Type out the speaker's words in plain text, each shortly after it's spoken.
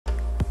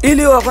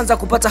Ili wa kwanza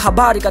kupata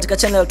habari katika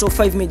channel ya Top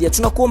 5 Media,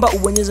 tunakuomba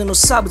ubonyeze no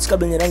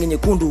subscribe yenye rangi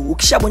nyekundu.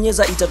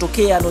 Ukishabonyeza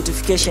itatokea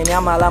notification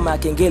ama alama ya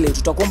kengele.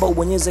 Tutakuomba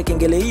ubonyeze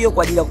kengele hiyo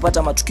kwa ajili ya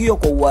kupata matukio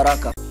kwa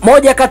uharaka.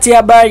 Moja kati ya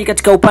habari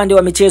katika upande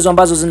wa michezo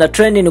ambazo zina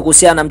trend ni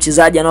kuhusiana na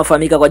mchezaji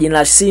anaofahamika kwa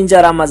jina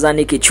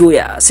la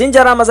Kichuya.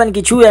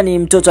 Kichuya ni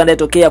mtoto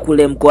anayetokea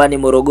kule mkoani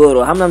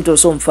Morogoro. Hamna mtu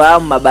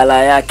usomfahamu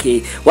mabala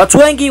yake. Watu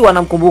wengi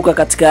wanamkumbuka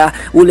katika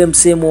ule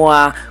msemo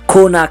wa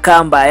kona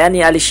kamba,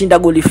 yani alishinda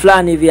goli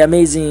fulani vya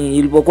amazing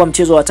ilipokuwa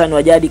mchezo wa tani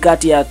wa jadi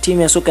kati ya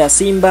timu ya soka ya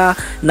Simba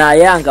na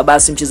Yanga.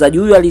 Basi mchezaji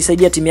huyu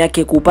alisaidia timu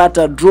yake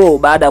kupata draw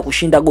baada ya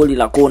kushinda goli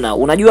la kona.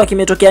 Unajua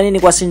kimetokea nini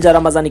kwa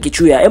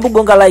Kichuya? Hebu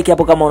gonga like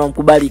hapo kama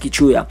unamkubali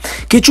Kichuya.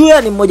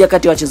 Kichuya ni mmoja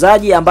kati ya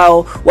wachezaji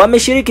ambao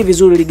wameshiriki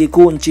vizuri ligi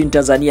kuu nchini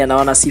Tanzania na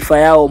wana sifa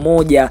yao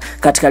moja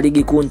katika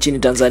ligi kuu nchini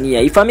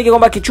Tanzania. Ifahamike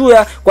kwamba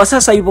Kichuya kwa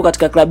sasa yupo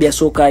katika klabu ya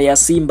soka ya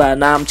Simba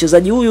na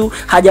mchezaji huyu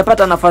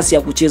hajapata nafasi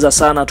ya kucheza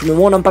sana.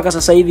 Tumemwona mpaka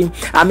sasa hivi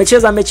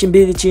amecheza mechi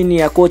 2 chini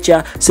ya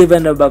kocha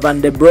Steven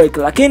Van de Beek,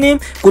 lakini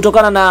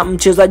kutokana na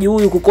mchezaji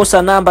huyu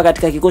kukosa namba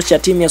katika kikosi cha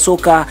timu ya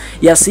soka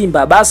ya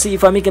Simba, basi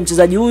ifahamike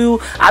mchezaji huyu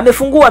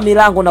amefungua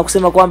milango na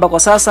kusema kwamba kwa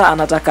sasa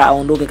anataka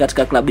aondoke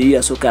katika klabu hiyo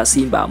ya soka ya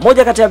Simba.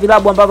 Moja kati ya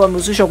vilabu ambavyo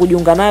amehusishwa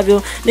kujiunga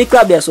navyo ni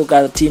klabu ya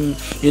soka timu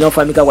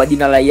inayofahamika kwa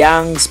jina la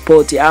Young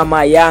Sport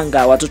ama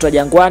Yanga. Watoto wa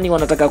Jangwani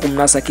wanataka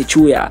kumnasa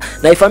Kichuya.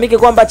 Na ifahamike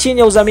kwamba chini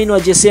ya udhamini wa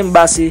GSM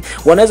basi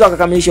wanaweza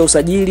wakakamilisha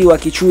usajili wa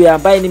Kichuya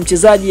ambaye ni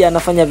mchezaji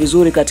anafanya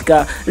vizuri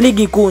katika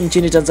ligi kuu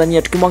nchini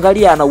Tanzania.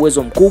 Tukimwangalia ana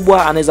uwezo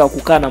mkubwa, anaweza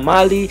kukaa na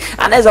mali,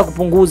 anaweza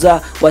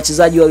kupunguza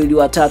wachezaji wawili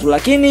watatu,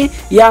 lakini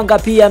Yanga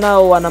pia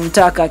nao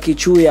wanamtaka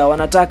Kichuya,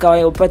 wanataka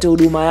wapate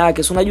huduma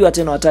yake. So unajua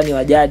tena watani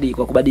wa jadi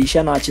kwa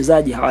kubadilishana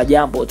wachezaji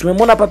hawajambo.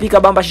 Tumemwona Papika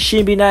Bamba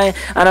Shishimbi naye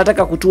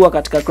anataka kutua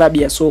katika klabu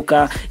ya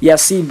soka ya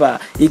Simba.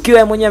 Ikiwa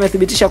yeye mwenyewe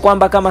amethibitisha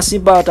kwamba kama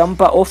Simba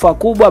watampa ofa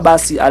kubwa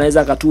basi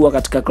anaweza katua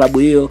katika klabu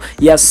hiyo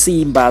ya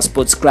Simba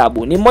Sports Club.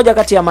 Ni mmoja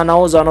kati ya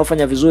manaoza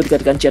wanaofanya vizuri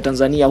katika nchi ya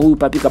Tanzania huyu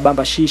Papika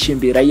Bamba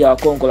Shishimbi, raia wa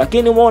Kongo,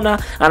 lakini umeona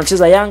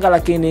anacheza Yanga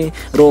lakini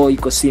roho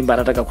iko Simba,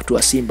 anataka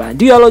kutua Simba.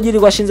 Ndio alojili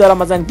kwa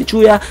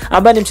Kichuya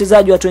ambaye ni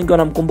mchezaji watu wengi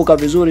wanamkumbuka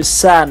vizuri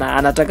sana,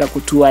 anataka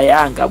kutua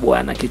Yanga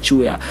bwana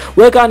Kichuya.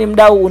 Wewe kama ni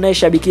mdau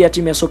unayeshabikia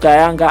timu ya soka ya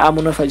Yanga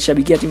ama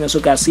unashabikia timu ya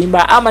soka ya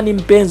Simba ama ni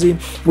mpenzi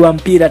wa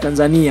mpira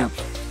Tanzania,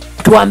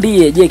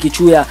 tuambie, je,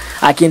 Kichuya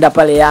akienda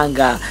pale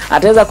Yanga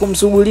ataweza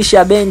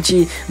kumsugulisha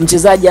benchi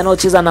mchezaji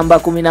anaocheza namba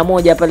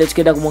 11 pale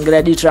tukienda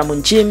kumwongelea Ditram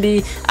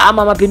Nchimbi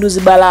ama Mapinduzi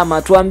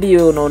Balama? Tuambie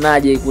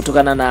unaonaje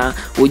kutokana na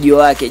ujio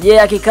wake. Je,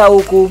 akikaa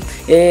huku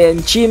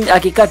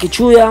akikaa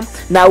Kichuya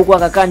na huku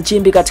akakaa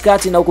Nchimbi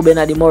katikati na huku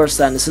Bernard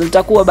Morrison,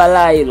 silitakuwa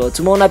balaa hilo.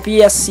 Tumeona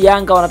pia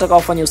Yanga wanataka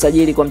wafanye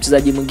usajili kwa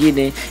mchezaji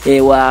mwingine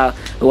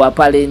wa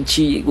pale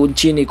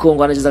nchini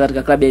Kongo anacheza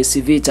katika klabu ya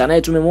AC Vita,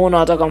 naye tumemwona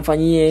wanataka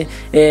mfanyie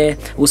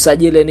usajili.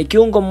 Ni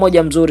kiungo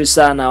mmoja mzuri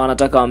sana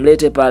wanataka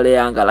wamlete pale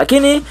Yanga.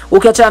 Lakini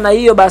ukiachana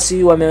hiyo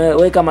basi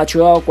wameweka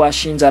macho yao kwa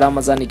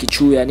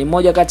Kichuya. Ni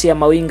mmoja kati ya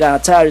mawinga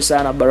hatari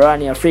sana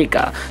barani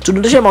Afrika.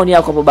 Tudondoshe maoni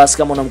yako hapo basi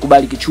kama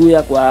unamkubali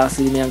Kichuya kwa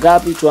asilimia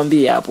ngapi,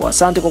 tuambie hapo.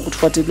 Asante kwa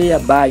kutufuatilia,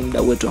 bye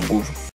mdau wetu wa nguvu.